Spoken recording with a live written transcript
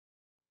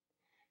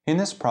In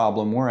this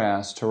problem, we're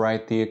asked to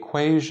write the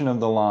equation of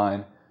the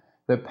line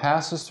that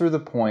passes through the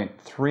point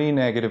 3,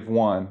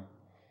 -1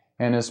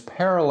 and is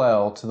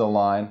parallel to the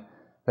line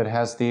that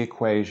has the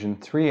equation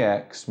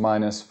 3x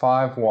minus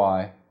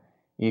 5y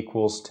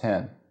equals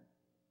 10.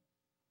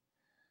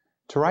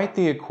 To write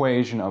the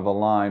equation of a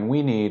line,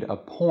 we need a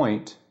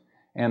point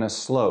and a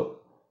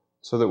slope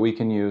so that we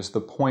can use the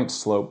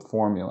point-slope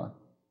formula.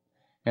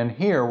 And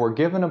here we're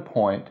given a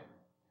point,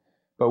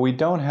 but we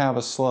don't have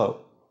a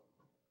slope.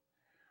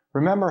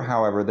 Remember,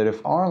 however, that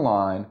if our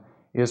line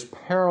is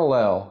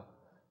parallel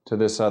to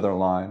this other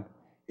line,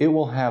 it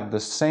will have the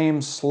same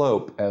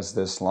slope as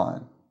this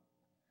line.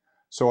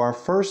 So our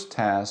first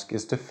task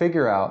is to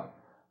figure out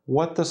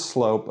what the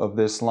slope of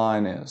this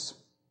line is.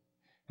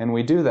 And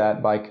we do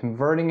that by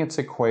converting its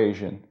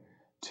equation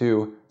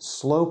to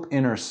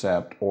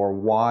slope-intercept, or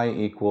y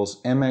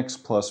equals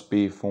mx plus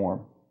b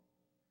form.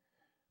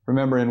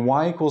 Remember, in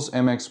y equals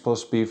mx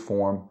plus b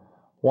form,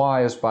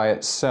 y is by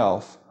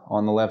itself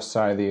on the left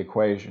side of the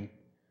equation.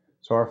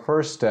 So our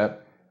first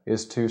step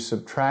is to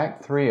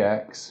subtract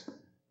 3x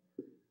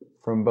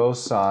from both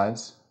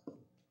sides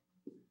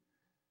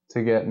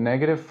to get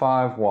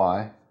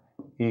 -5y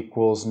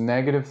equals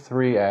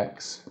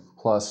 -3x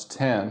plus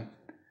 10.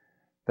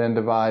 Then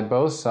divide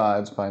both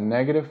sides by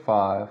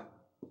 -5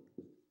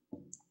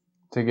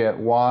 to get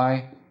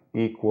y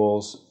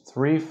equals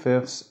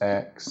 3/5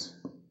 x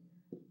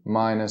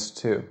minus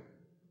 2.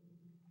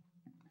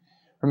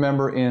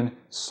 Remember, in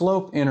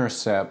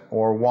slope-intercept,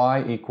 or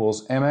y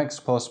equals mx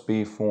plus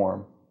b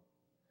form,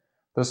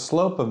 the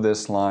slope of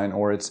this line,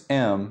 or its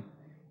m,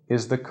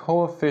 is the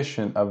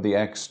coefficient of the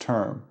x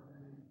term,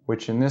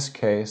 which in this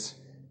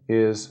case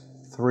is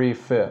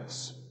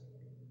 3/5.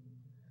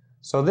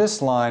 So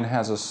this line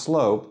has a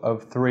slope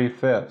of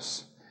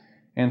 3/5,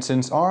 and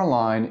since our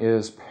line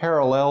is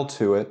parallel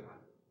to it,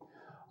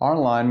 our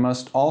line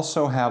must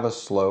also have a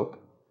slope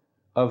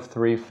of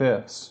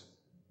 3/5.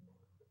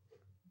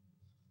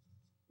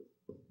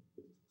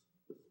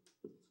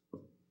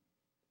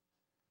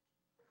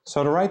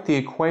 So to write the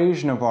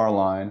equation of our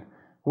line,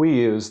 we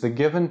use the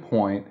given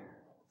point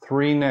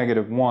 3,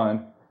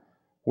 -1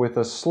 with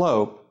a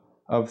slope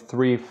of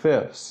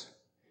 3/5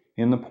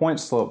 in the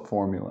point-slope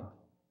formula.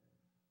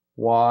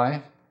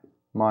 Y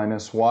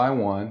minus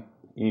y1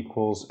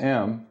 equals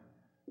m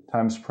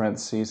times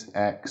parentheses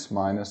x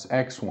minus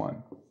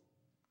x1.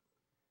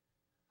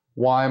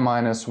 Y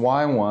minus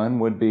y1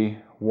 would be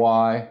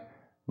y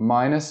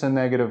minus a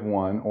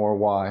 -1, or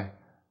y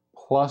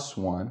plus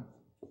 1,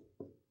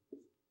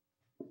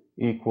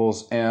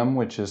 equals m,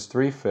 which is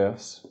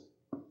 3/5,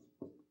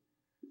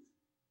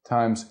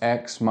 times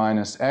x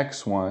minus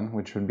x1,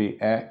 which would be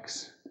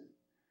x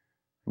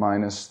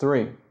minus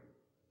 3.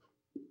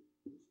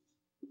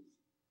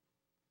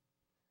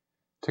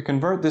 To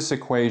convert this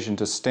equation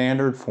to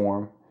standard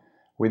form,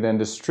 we then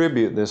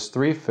distribute this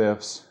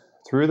 3/5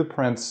 through the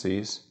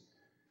parentheses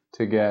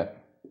to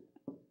get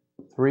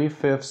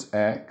 3/5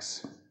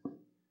 x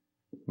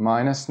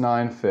minus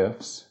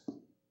 9/5.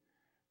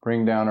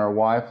 Bring down our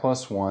y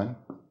plus 1.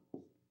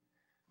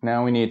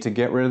 Now we need to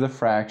get rid of the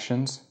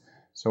fractions,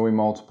 so we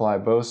multiply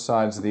both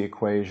sides of the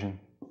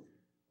equation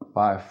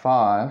by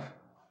 5.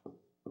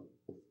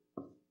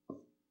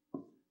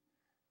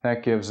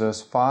 That gives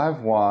us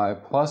 5y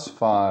plus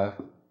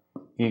 5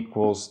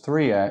 equals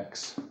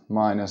 3x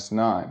minus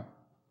 9.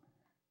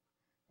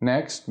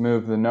 Next,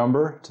 move the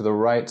number to the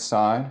right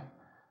side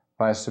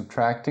by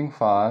subtracting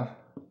 5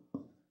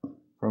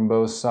 from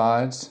both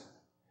sides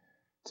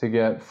to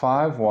get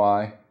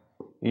 5y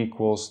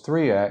equals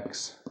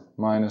 3x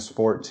minus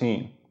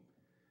 14.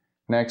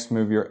 Next,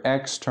 move your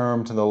x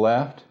term to the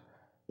left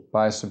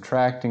by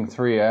subtracting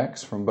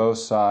 3x from both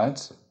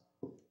sides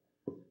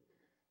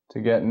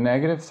to get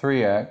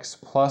 -3x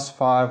plus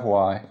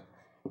 5y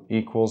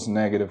equals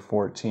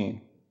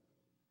 -14.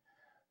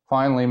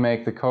 Finally,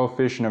 make the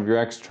coefficient of your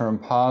x term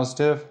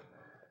positive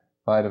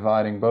by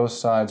dividing both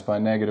sides by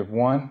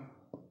 -1.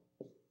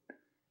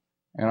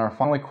 And our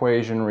final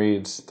equation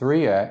reads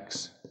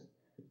 3x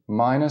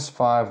minus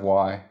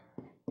 5y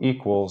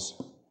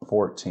equals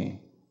 14.